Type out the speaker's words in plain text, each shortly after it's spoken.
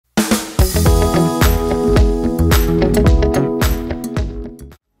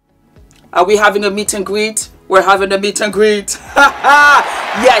Are we having a meet and greet? We're having a meet and greet.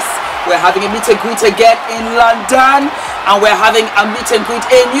 Yes, we're having a meet and greet again in London, and we're having a meet and greet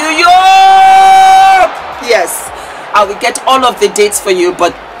in New York. Yes, I will get all of the dates for you,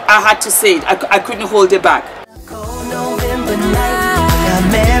 but I had to say it. I couldn't hold it back. Cold November night, I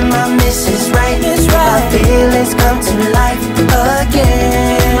met my missus right. My feelings come to life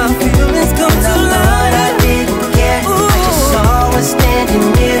again. My feelings come to life. I didn't care. I just saw her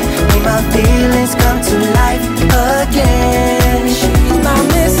standing near. Made my feelings come to life again. She's my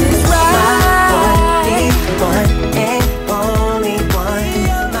missus right. My one and only one.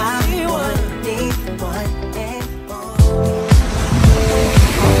 My one and only.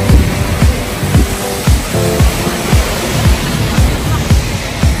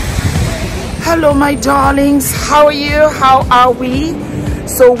 Hello my darlings, how are you? How are we?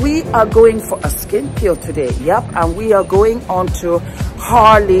 So we are going for a skin peel today. Yep, and we are going on to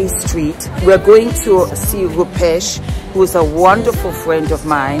Harley Street. We're going to see RUPESH, who is a wonderful friend of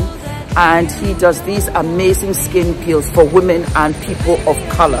mine, and he does these amazing skin peels for women and people of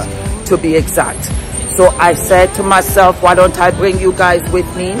color, to be exact. So I said to myself, why don't I bring you guys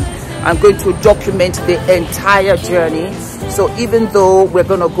with me? I'm going to document the entire journey. So even though we're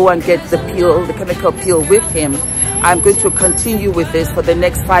going to go and get the peel, the chemical peel with him, I'm going to continue with this for the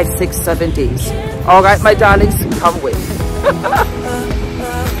next 5, 6, 7 days. All right, my darlings, come with.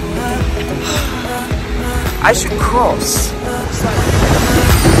 I should cross.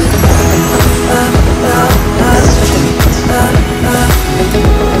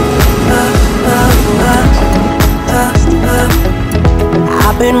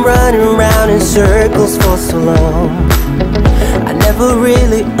 I've been running around in circles for so long. I never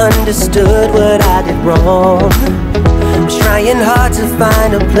really understood what I did wrong. I was trying hard to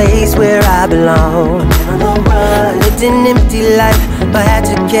find a place where I belong. I lived an empty life, but had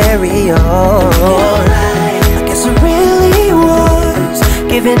to carry on. I guess I really was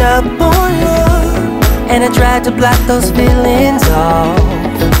giving up on love, and I tried to block those feelings off.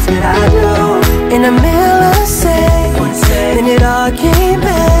 Said I know in a millisecond, then it all came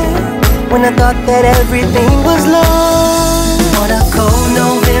back when I thought that everything was lost. On a cold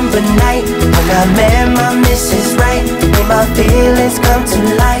November night, when I met my missus right, made my feelings come to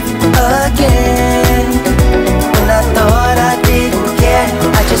life again. When I thought I didn't care,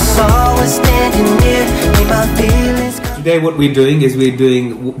 I just saw her standing near, made my feelings come. Today what we're doing is we're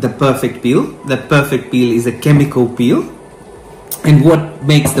doing the perfect peel. The perfect peel is a chemical peel. And what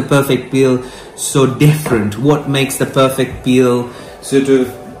makes the perfect peel so different? What makes the perfect peel sort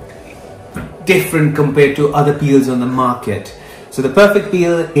of different compared to other peels on the market? So the perfect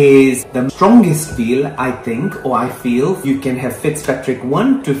peel is the strongest peel, I think, or I feel. You can have Fitzpatrick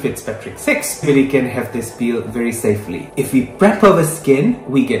 1 to Fitzpatrick 6. Really can have this peel very safely. If we prep our skin,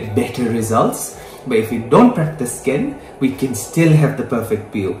 we get better results. But if we don't prep the skin, we can still have the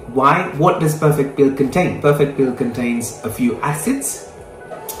perfect peel. Why? What does perfect peel contain? Perfect peel contains a few acids,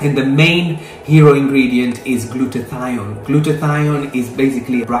 and the main hero ingredient is glutathione. Glutathione is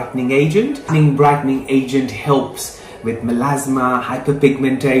basically a brightening agent. Brightening agent helps with melasma,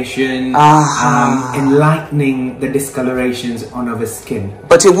 hyperpigmentation, enlightening the discolorations on our skin.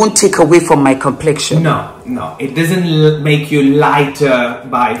 But it won't take away from my complexion. No, no, it doesn't make you lighter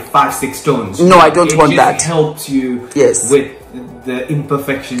by 5, 6 tones. No, I don't want that. It just helps you with the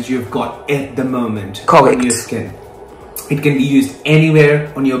imperfections you've got at the moment on your skin. It can be used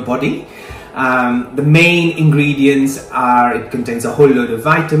anywhere on your body. The main ingredients are, it contains a whole load of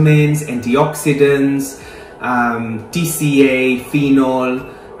vitamins, antioxidants, TCA, phenol,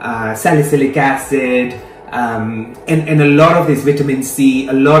 salicylic acid, and a lot of this vitamin C,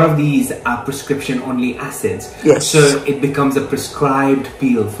 a lot of these are prescription only acids. Yes. So it becomes a prescribed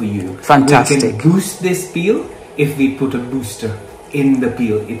peel for you. Fantastic. We can boost this peel if we put a booster in the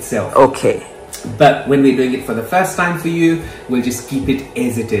peel itself. Okay. But when we're doing it for the first time for you, we'll just keep it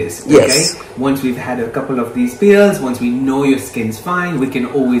as it is. Yes. Okay? Once we've had a couple of these peels, once we know your skin's fine, we can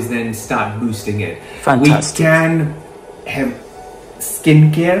always then start boosting it. Fantastic. We can have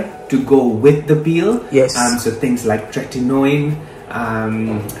skincare to go with the peel. Yes. So things like tretinoin.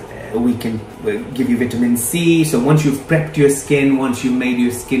 We can give you vitamin C. So once you've prepped your skin, once you made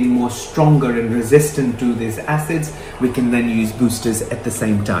your skin more stronger and resistant to these acids, we can then use boosters at the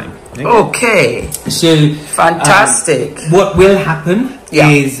same time. Okay. So fantastic. What will happen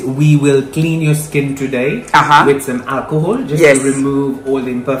is we will clean your skin today with some alcohol, just to remove all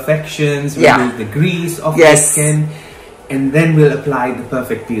the imperfections, remove the grease of your skin, and then we'll apply the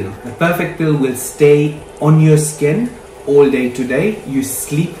perfect peel. The perfect peel will stay on your skin all day today, you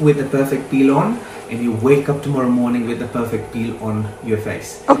sleep with the perfect peel on, and you wake up tomorrow morning with the perfect peel on your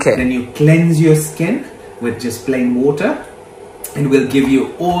face. Okay. Then you cleanse your skin with just plain water, and we'll give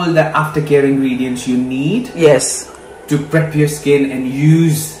you all the aftercare ingredients you need. Yes. To prep your skin and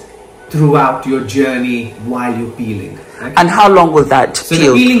use throughout your journey while you're peeling. Okay? And how long will that So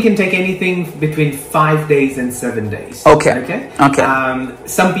peel? the peeling can take anything between 5 days and 7 days. Okay. Okay. Okay.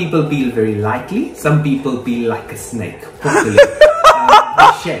 Some people peel very lightly. Some people peel like a snake, properly.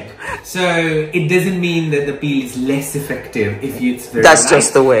 They shed. So it doesn't mean that the peel is less effective if it's very That's light.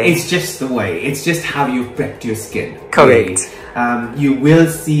 just the way. It's just the way. It's just how you've prepped your skin. Correct. You will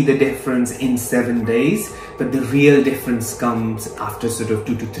see the difference in 7 days, but the real difference comes after sort of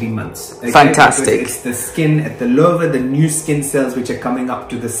 2 to 3 months. Okay? Fantastic. Because it's the skin at the lower, the new skin cells which are coming up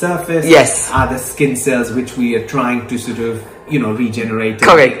to the surface. Yes. Are the skin cells which we are trying to sort of, you know, regenerate.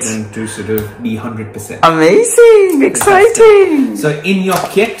 Correct. And to sort of be 100%. Amazing, exciting. So in your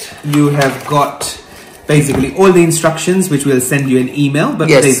kit, you have got basically all the instructions, which will send you an email, but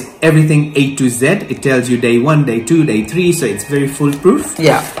Yes. there's everything A to Z. It tells you day 1, day 2, day 3, so it's very foolproof.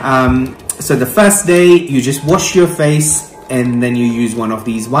 Yeah. So the first day, you just wash your face, and then you use one of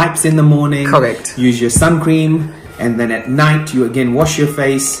these wipes in the morning. Correct. Use your sun cream, and then at night, you again wash your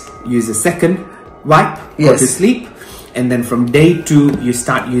face, use a second wipe, go Yes. to sleep. And then from day 2, you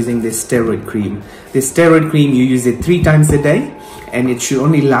start using this steroid cream. This steroid cream, you use it 3 times a day, and it should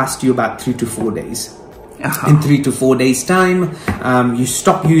only last you about 3 to 4 days. In 3 to 4 days time, you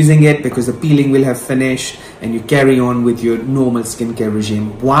stop using it because the peeling will have finished, and you carry on with your normal skincare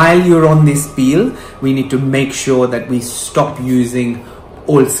regime. While you're on this peel, we need to make sure that we stop using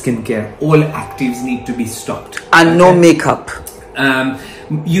all skincare. All actives need to be stopped. And no makeup.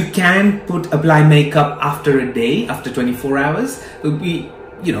 You can apply makeup after a day, after 24 hours, but we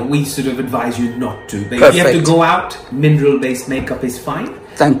sort of advise you not to. But if you have to go out, mineral-based makeup is fine.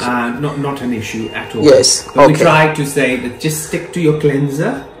 Thank you. Not an issue at all. Yes. But we Okay. try to say that just stick to your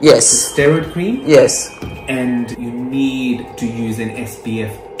cleanser. Yes. The steroid cream. Yes. And you need to use an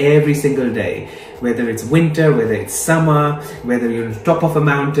SPF every single day. Whether it's winter, whether it's summer, whether you're on top of a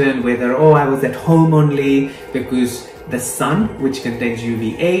mountain, whether, oh, I was at home only, because the sun, which contains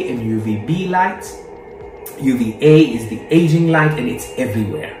UVA and UVB lights, UVA is the aging light, and it's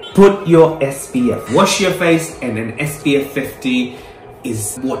everywhere. Put your SPF. Wash your face, and an SPF 50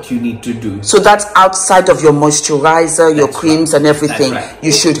 is what you need to do. So that's outside of your moisturizer, your That's creams right. and everything. That's right.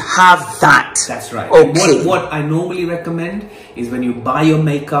 You should have that. That's right. Okay. What I normally recommend is when you buy your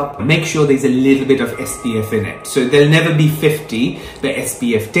makeup, make sure there's a little bit of SPF in it. So there'll never be 50, but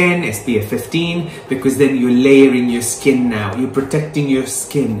SPF 10, SPF 15, because then you're layering your skin now. You're protecting your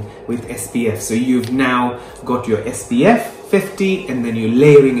skin with SPF. So you've now got your SPF 50, and then you're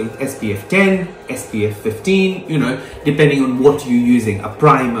layering it with SPF 10, SPF 15, you know, depending on what you're using, a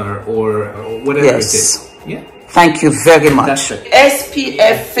primer or whatever it is. Yeah. Thank you very much. That's it.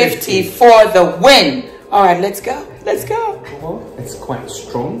 SPF 50 for the win. All right, let's go. Let's go. It's quite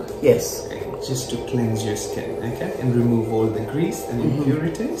strong. Yes. Okay, just to cleanse your skin, okay, and remove all the grease and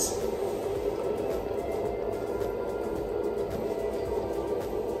impurities.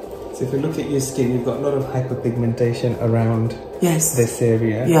 So if you look at your skin, you've got a lot of hyperpigmentation around Yes. this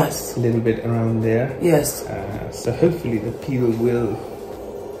area. Yes. A little bit around there. Yes. So hopefully the peel will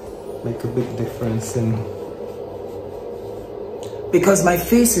make a big difference in... Because my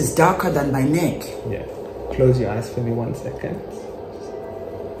face is darker than my neck. Yeah. Close your eyes for me 1 second.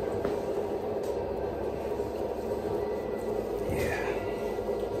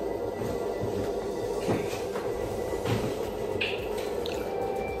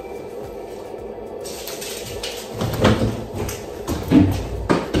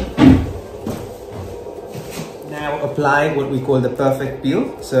 Apply what we call the perfect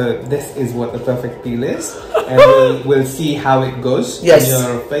peel. So this is what the perfect peel is, and we'll see how it goes Yes. on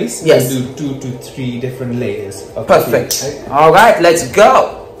your face. Yes. We'll do 2 to 3 different layers of Perfect. peel, okay? All right, let's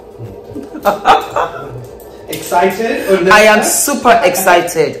go. Excited? Or I am super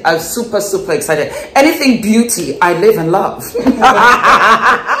excited. I'm super excited. Anything beauty, I live and love.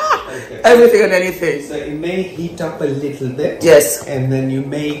 Okay. Everything and anything. So it may heat up a little bit. Yes. And then you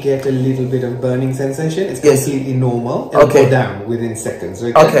may get a little bit of burning sensation. It's Yes. completely normal. It'll Okay. go down within seconds.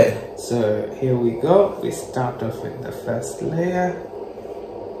 Okay? Okay. So here we go. We start off with the first layer.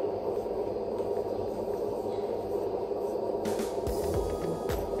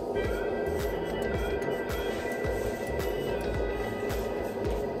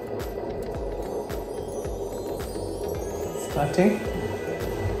 Starting.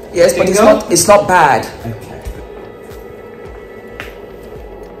 Yes, but There you go. it's not bad. Okay.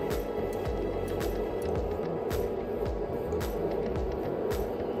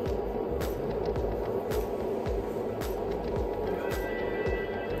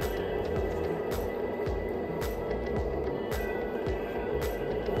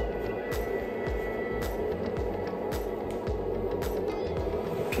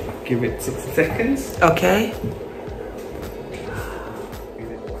 give it 6 seconds. Okay.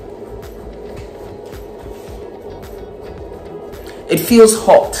 It feels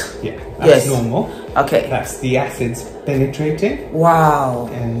hot. Yeah, that's normal. Okay. That's the acids penetrating. Wow.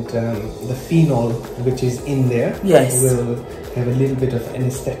 And the phenol which is in there will have a little bit of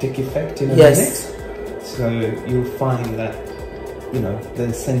anesthetic effect in a minute. So you'll find that, you know,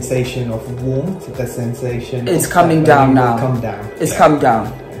 the sensation of warmth, the sensation it's coming down now. Come down. It's come down.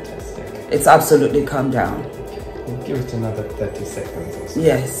 Fantastic. It's absolutely come down. We'll give it another 30 seconds or so.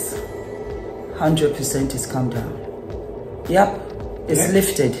 Yes. 100% it's come down. Yep. It's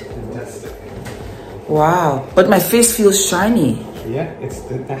lifted. Fantastic. Wow. But my face feels shiny. Yeah, it's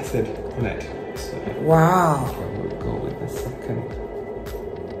the acid on it. So wow. We'll go with the second.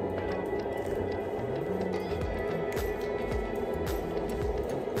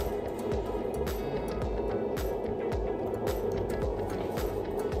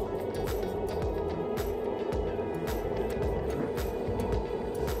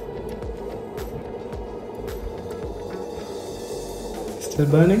 Still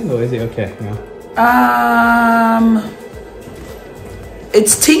burning, or is it okay now?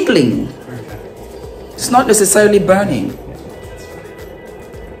 It's tingling. Okay. It's not necessarily burning. Yeah, that's fine.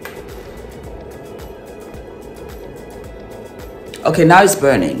 Okay, now it's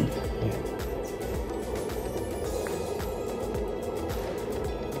burning. Yeah.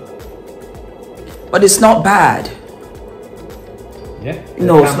 But it's not bad. Yeah.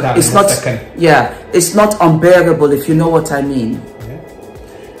 No, it's not. Yeah, it's not unbearable, if you know what I mean.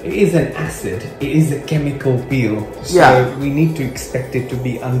 It is an acid, it is a chemical peel, so we need to expect it to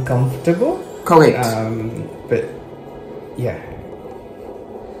be uncomfortable. Correct. But yeah.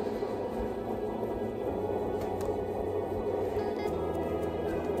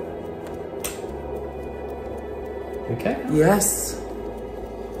 Okay? Yes.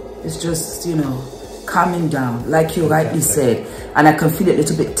 It's just, you know, calming down, like you rightly said. And I can feel it a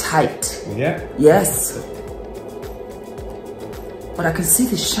little bit tight. Yeah. Yes. But I can see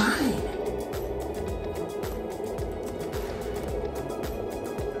the shine.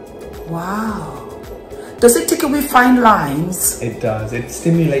 Wow. Does it take away fine lines? It does. It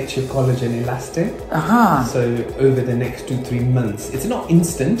stimulates your collagen elastin. So over the next 2-3 months, it's not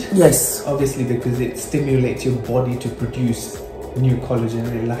instant. Yes. Obviously, because it stimulates your body to produce new collagen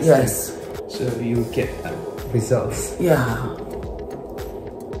and elastin. Yes. So you'll get results. Yeah.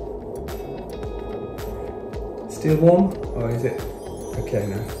 Still warm, or is it okay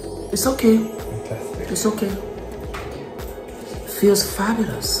now? It's okay. Fantastic. It's okay. Feels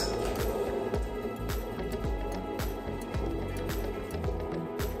fabulous.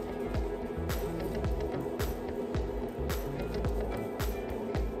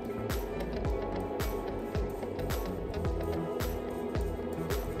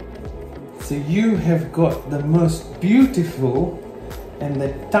 So you have got the most beautiful and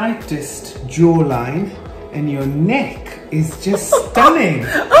the tightest jawline, and your neck is just stunning.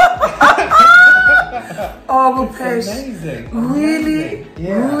 Oh, RUPESH. Amazing. Really?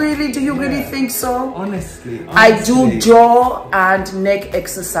 Yeah. Really? Do you really think so? Honestly. I do jaw and neck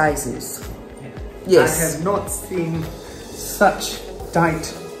exercises. Yes. I have not seen such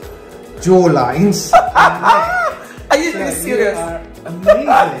tight jawlines. Are you really serious? You are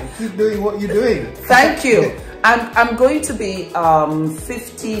amazing. Keep doing what you're doing. Thank you. I'm going to be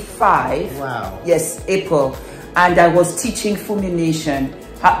 55. Wow. Yes, April. And I was teaching FUMINATION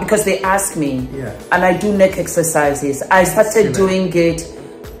because they asked me. Yeah. And I do neck exercises. I started doing it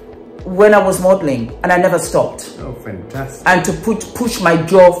when I was modeling, and I never stopped. Oh, fantastic. And to push my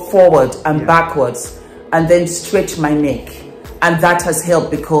jaw forward and backwards, and then stretch my neck. And that has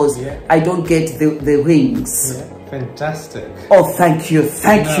helped because I don't get the rings. Yeah. Fantastic. Oh, thank you.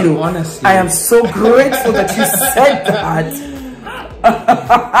 Thank you. Honestly. I am so grateful that you said that.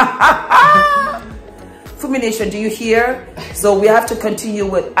 FUMINATION, do you hear? So we have to continue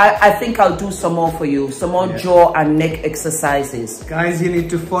with, I think I'll do some more for you. Some more jaw and neck exercises. Guys, you need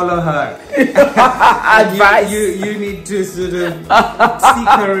to follow her. Advice. You need to sort of seek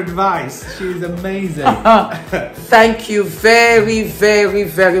her advice. She's amazing. Thank you very, very,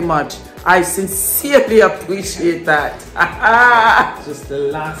 very much. I sincerely appreciate that. Just the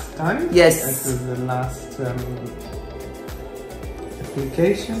last time? Yes. This was the last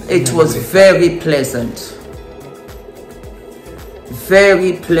application. It was very pleasant.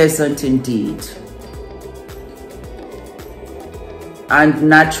 Very pleasant indeed. And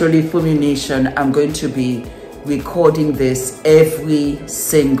naturally, FUMINATION, I'm going to be recording this every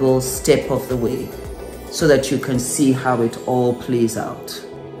single step of the way so that you can see how it all plays out.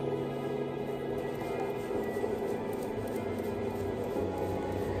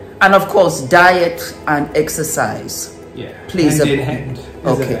 And of course, diet and exercise. Yeah. Please. Hand in hand.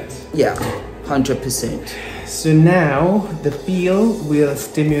 Okay. Yeah, 100%. So now the peel will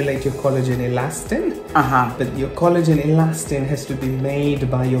stimulate your collagen elastin. But your collagen elastin has to be made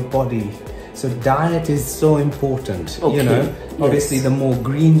by your body. So diet is so important. Okay. You know, obviously the more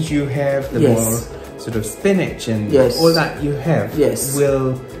greens you have, the more sort of spinach and all that you have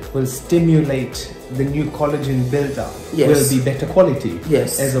will stimulate the new collagen build-up. Will be better quality.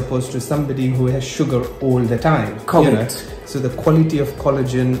 As opposed to somebody who has sugar all the time. Correct. You know? So the quality of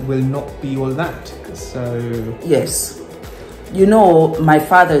collagen will not be all that. So yes, you know, my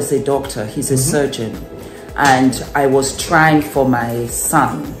father is a doctor. He's a surgeon, and I was trying for my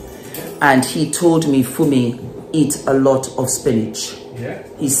son, and he told me, Fumi, eat a lot of spinach. Yeah,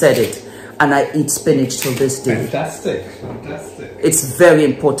 he said it, and I eat spinach till this day. Fantastic, fantastic. It's very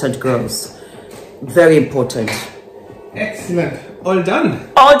important, girls. Very important. Excellent. All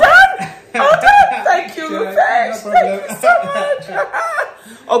done. All done. All done. Thank you, Rupesh. No Thank you so much.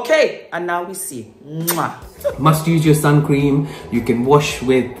 Okay, and now we see. Mwah. Must use your sun cream. You can wash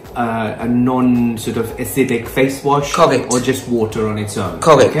with a non sort of acidic face wash. Correct. Or just water on its own.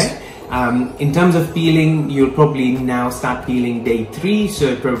 Correct. Okay. In terms of peeling, you'll probably now start peeling day 3.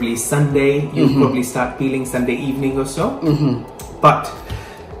 So probably Sunday. You'll probably start peeling Sunday evening or so. But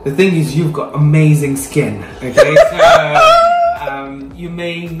the thing is, you've got amazing skin. Okay. So you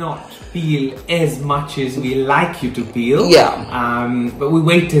may not peel as much as we like you to peel. But we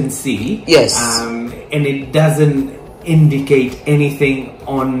wait and see. And it doesn't indicate anything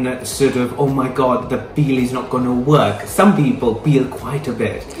on sort of, oh my god, the peel is not going to work. Some people peel quite a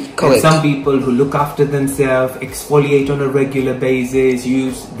bit. And some people who look after themselves, exfoliate on a regular basis,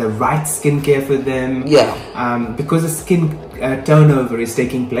 use the right skincare for them. Because the skin turnover is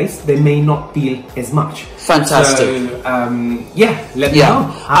taking place, they may not peel as much. Fantastic. So, let me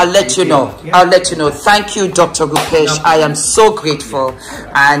know. I'll let you know. I'll let you know. Thank you, Dr. Rupesh. I am so grateful.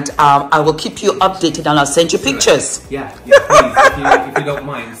 And I will keep you updated, and I'll send you pictures. Please, if you don't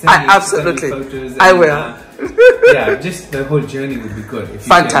mind. Send me photos. I will. Just the whole journey would be good. If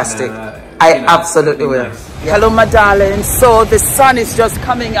fantastic. I absolutely will. Nice. Hello, my darling. So the sun is just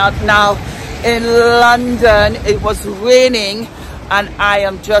coming out now in London. It was raining, and I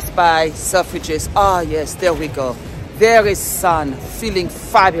am just by Selfridges. Ah, yes, there we go. There is sun, feeling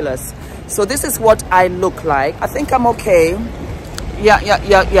fabulous. So this is what I look like. I think I'm okay.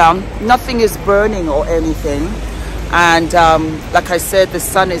 Nothing is burning or anything. And like I said, the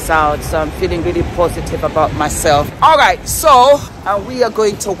sun is out, so I'm feeling really positive about myself. All right, so we are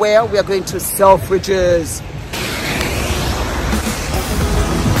going to where? We are going to Selfridges.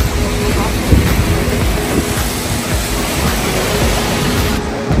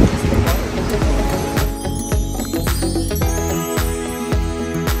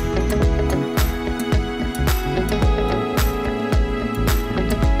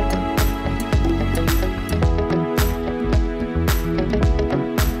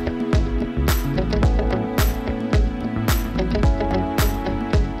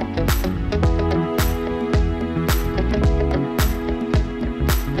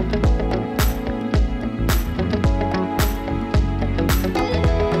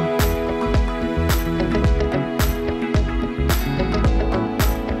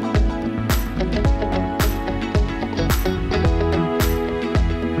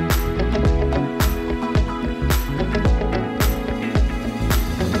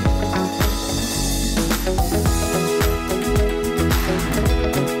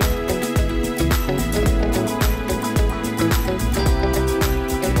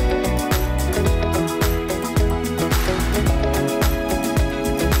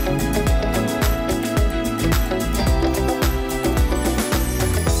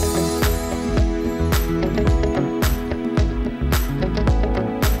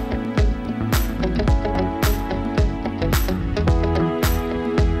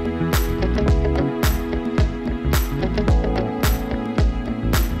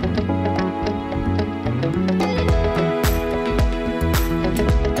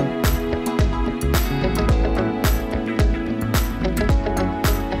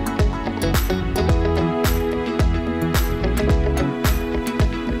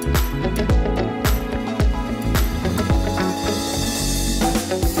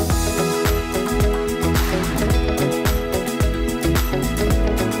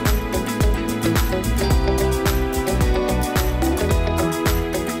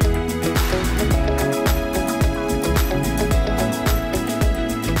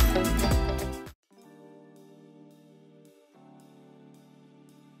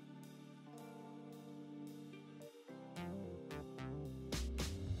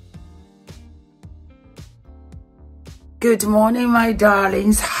 Good morning, my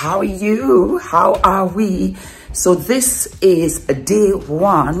darlings. How are you? How are we? So this is day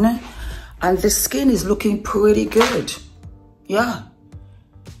 1 and the skin is looking pretty good. Yeah.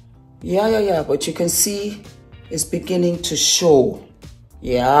 But you can see it's beginning to show.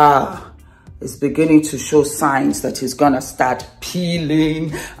 Yeah. It's beginning to show signs that it's gonna start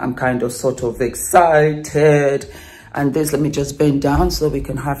peeling. I'm kind of sort of excited. And this, let me just bend down so we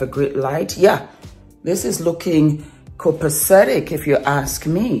can have a great light. Yeah, this is looking copacetic if you ask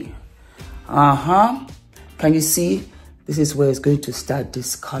me. Can you see? This is where it's going to start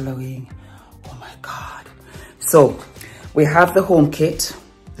discoloring. Oh my God. So we have the home kit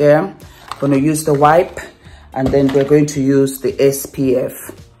there. I'm going to use the wipe and then we're going to use the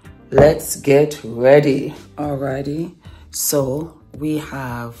SPF. Let's get ready. Alrighty. So we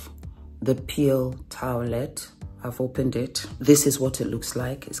have the peel towelette. I've opened it. This is what it looks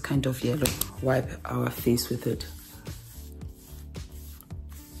like. It's kind of yellow. Wipe our face with it.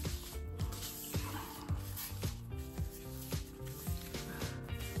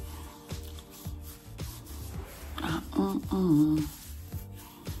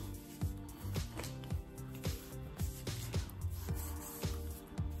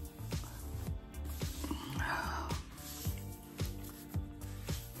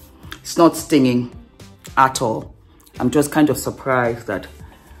 It's not stinging at all. I'm just kind of surprised that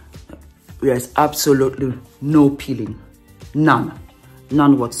there's absolutely no peeling. None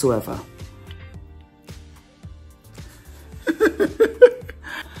whatsoever.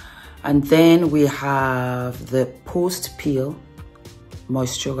 And then we have the post peel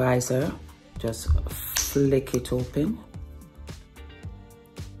moisturizer. Just flick it open.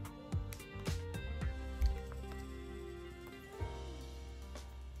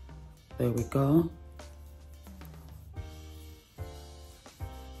 There we go.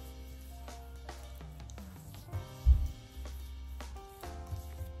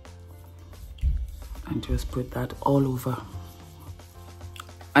 And just put that all over.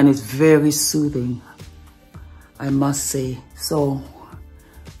 And it's very soothing, I must say. So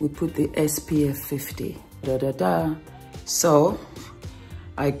we put the SPF 50. So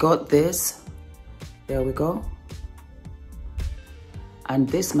I got this. There we go. And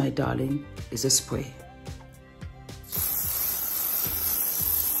this, my darling, is a spray.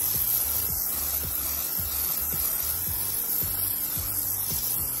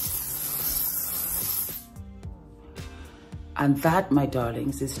 And that, my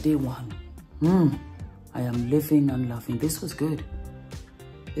darlings, is day 1. I am living and loving. This was good.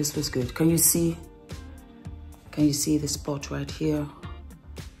 This was good. Can you see? Can you see the spot right here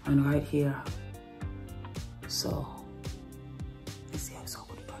and right here? So let's see how it's all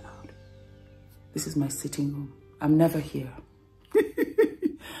going to turn out. This is my sitting room. I'm never here.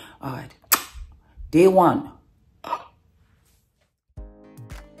 All right. Day 1.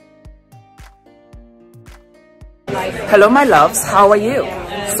 Hello, my loves. How are you?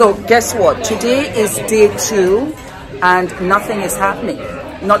 So guess what? Today is day 2 and nothing is happening.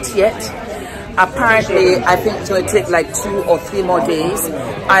 Not yet. Apparently, I think it's going to take like 2 or 3 more days.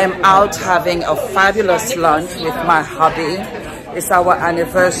 I am out having a fabulous lunch with my hubby. It's our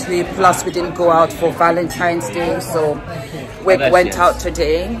anniversary, plus we didn't go out for Valentine's Day, so we went out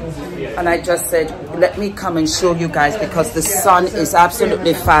today. And I just said, let me come and show you guys because the sun is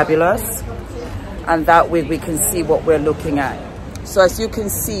absolutely fabulous. And that way we can see what we're looking at. So as you can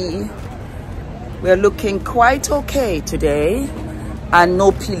see, we're looking quite okay today and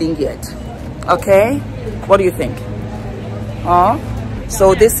no peeling yet. Okay, what do you think?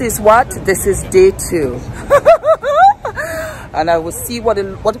 So this is what? This is day 2. And I will see what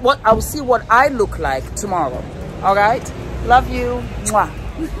I will see what I look like tomorrow. All right, love you. Mwah.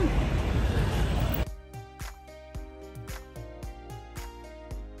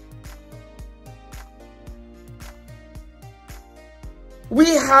 We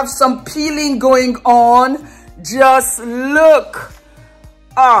have some peeling going on. Just look.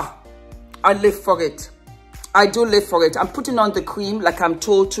 I live for it. I do live for it. I'm putting on the cream like I'm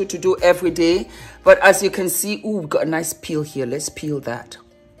told to do every day. But as you can see, ooh, we've got a nice peel here. Let's peel that.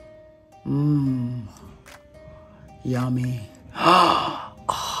 Yummy.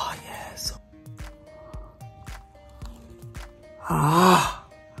 Oh, yes.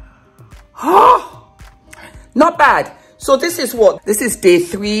 Not bad. So this is what? This is day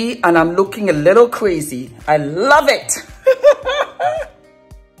 3 and I'm looking a little crazy. I love it.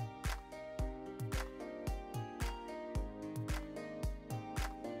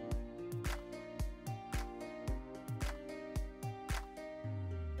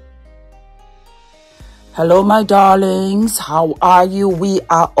 Hello, my darlings. How are you? We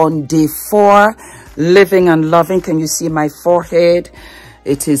are on day 4 living and loving. Can you see my forehead?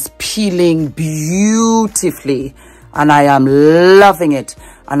 It is peeling beautifully and I am loving it.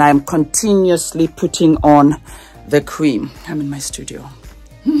 And I am continuously putting on the cream. I'm in my studio.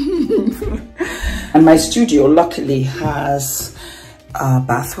 And my studio luckily has a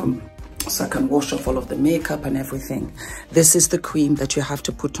bathroom, so I can wash off all of the makeup and everything. This is the cream that you have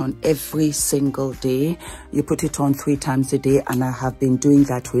to put on every single day. You put it on 3 times a day, and I have been doing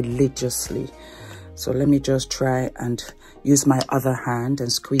that religiously. So let me just try and use my other hand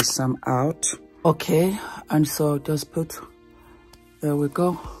and squeeze some out. Okay, and so just put, there we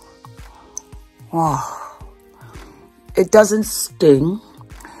go. Oh, it doesn't sting,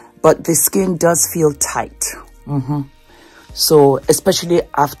 but the skin does feel tight. So especially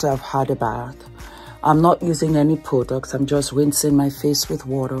after I've had a bath, I'm not using any products. I'm just rinsing my face with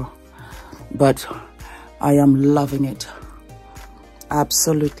water, but I am loving it.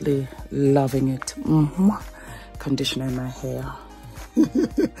 Absolutely loving it. Conditioner in my hair.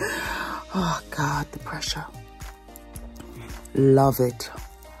 Oh God, the pressure. Love it.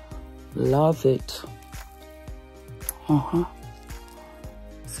 Love it.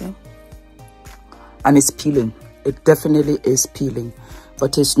 See? And it's peeling. It definitely is peeling,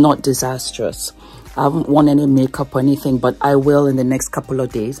 but it's not disastrous. I haven't worn any makeup or anything, but I will in the next couple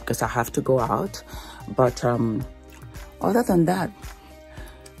of days because I have to go out. But other than that,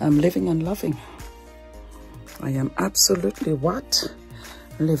 I'm living and loving. I am absolutely what?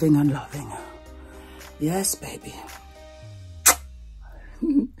 Living and loving. Yes, baby.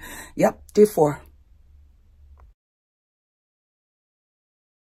 Yep, day 4.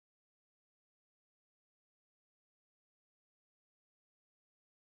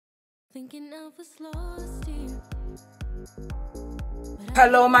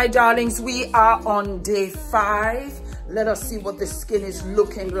 Hello, my darlings. We are on day 5. Let us see what the skin is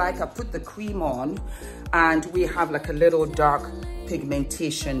looking like. I put the cream on and we have like a little dark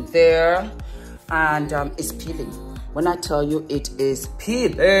pigmentation there, and it's peeling. When I tell you it is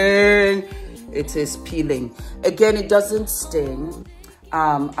peeling, it is peeling. Again, it doesn't sting.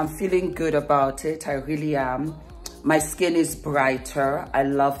 I'm feeling good about it. I really am. My skin is brighter. I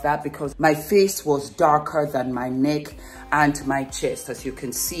love that because my face was darker than my neck and my chest, as you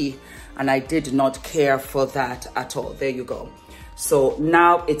can see, and I did not care for that at all. There you go. So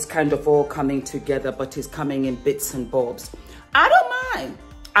now it's kind of all coming together, but it's coming in bits and bobs. I don't mind.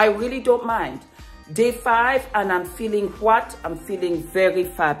 I really don't mind. Day 5, and I'm feeling what? I'm feeling very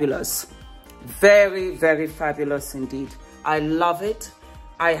fabulous. Very, very fabulous indeed. I love it.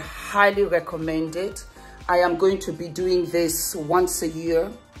 I highly recommend it. I am going to be doing this once a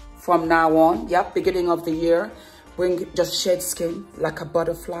year from now on. Yep, beginning of the year. Just shed skin like a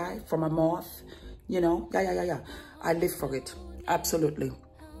butterfly from a moth. You know, yeah. I live for it. Absolutely.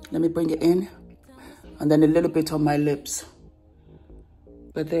 Let me bring it in. And then a little bit on my lips.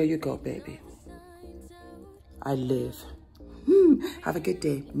 But there you go, baby. I live. Have a good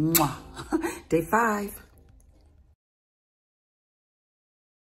day. Mwah. Day 5.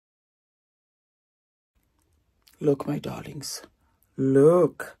 Look, my darlings.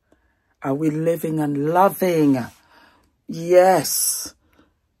 Look. Are we living and loving? Yes.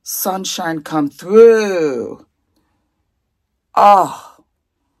 Sunshine come through. Oh.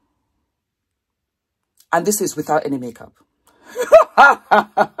 And this is without any makeup.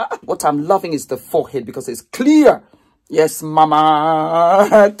 What I'm loving is the forehead because it's clear. Yes,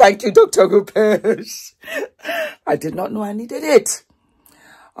 mama. Thank you, Dr. Rupesh. I did not know I needed it.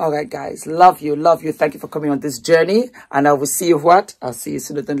 All right, guys. Love you. Love you. Thank you for coming on this journey. And I will see you what? I'll see you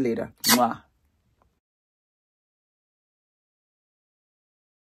sooner than later. Mwah.